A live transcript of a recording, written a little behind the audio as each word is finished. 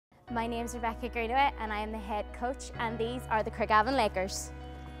My name's Rebecca Greenaway and I am the head coach, and these are the Craigavon Lakers.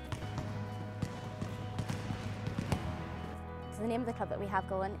 So the name of the club that we have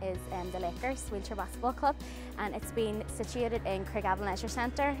going is the Lakers Wheelchair Basketball Club, and it's been situated in Craigavon Leisure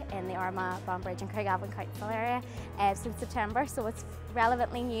Centre in the Armagh, Banbridge and Craigavon Council area since September, so it's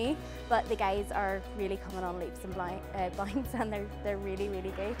relevantly new, but the guys are really coming on leaps and bounds, and they're really,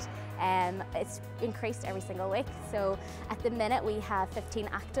 really good. It's increased every single week, so at the minute we have 15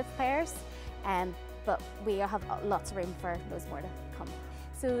 active players, but we have lots of room for those more to come.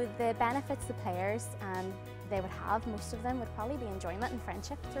 So the benefits the players they would have, most of them, would probably be enjoyment and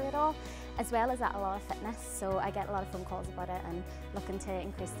friendship through it all, as well as that a lot of fitness. So I get a lot of phone calls about it and looking to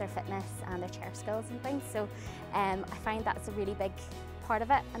increase their fitness and their chair skills and things. So I find that's a really big part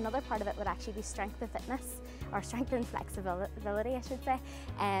of it. Another part of it would actually be strength and fitness, or strength and flexibility, I should say.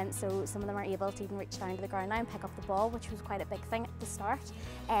 So some of them are able to even reach down to the ground now and pick up the ball, which was quite a big thing at the start.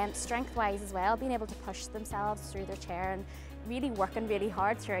 Strength-wise as well, being able to push themselves through their chair and really working really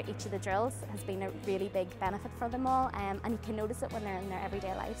hard throughout each of the drills has been a really big benefit for them all, and you can notice it when they're in their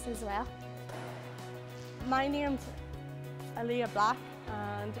everyday lives as well. My name's Aaliyah Black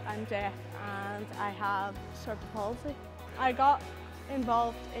and I'm deaf and I have cerebral palsy. I got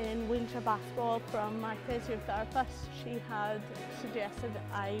involved in wheelchair basketball from my physiotherapist. She had suggested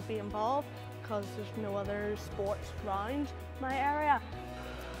I be involved because there's no other sports around my area.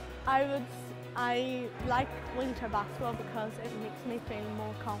 I like wheelchair basketball because it makes me feel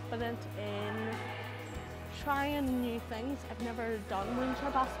more confident in trying new things. I've never done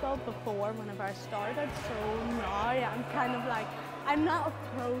wheelchair basketball before whenever I started, so now I'm kind of like, I'm not a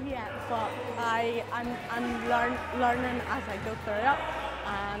pro yet, but I'm learning as I go through it,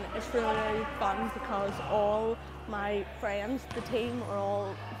 and it's really, really fun because all my friends, the team, are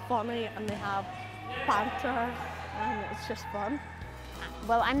all funny and they have banter and it's just fun.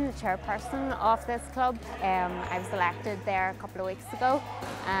 Well, I'm the chairperson of this club. I was elected there a couple of weeks ago,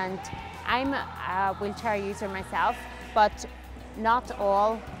 and I'm a wheelchair user myself, but not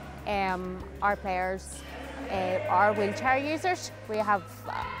all our players are wheelchair users. We have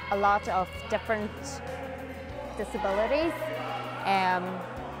a lot of different disabilities,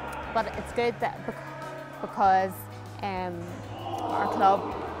 but it's good that because our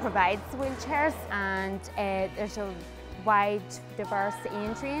club provides wheelchairs, and there's a wide, diverse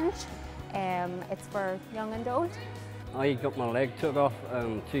age range. It's for young and old. I got my leg took off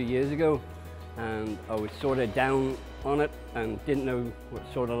 2 years ago, and I was sort of down on it and didn't know what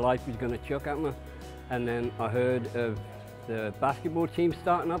sort of life was going to chuck at me. And then I heard of the basketball team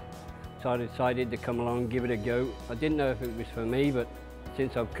starting up, so I decided to come along and give it a go. I didn't know if it was for me, but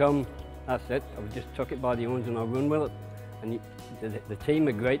since I've come, that's it. I've just took it by the horns and I run with it. And the team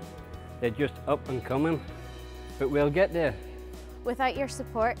are great. They're just up and coming. But we'll get there. Without your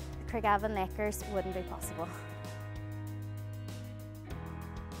support, Craigavon Lakers wouldn't be possible.